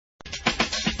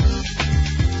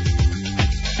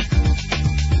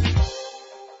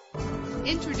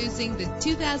Introducing the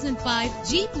 2005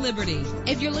 Jeep Liberty.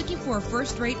 If you're looking for a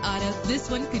first-rate auto, this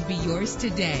one could be yours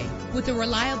today. With a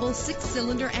reliable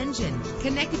 6-cylinder engine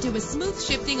connected to a smooth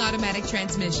shifting automatic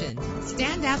transmission.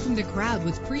 Stand out from the crowd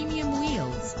with premium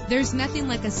wheels. There's nothing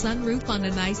like a sunroof on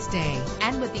a nice day.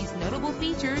 And with these notable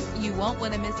features, you won't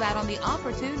want to miss out on the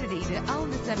opportunity to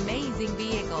own this amazing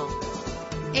vehicle.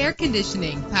 Air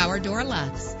conditioning, power door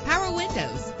locks, power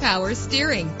windows, power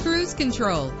steering, cruise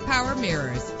control, power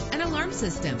mirrors, an alarm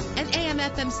system, an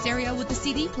AM/FM stereo with a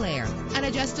CD player, an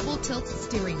adjustable tilt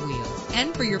steering wheel.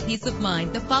 And for your peace of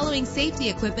mind, the following safety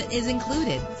equipment is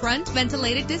included: front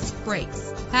ventilated disc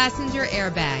brakes, passenger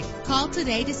airbag. Call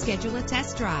today to schedule a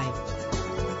test drive.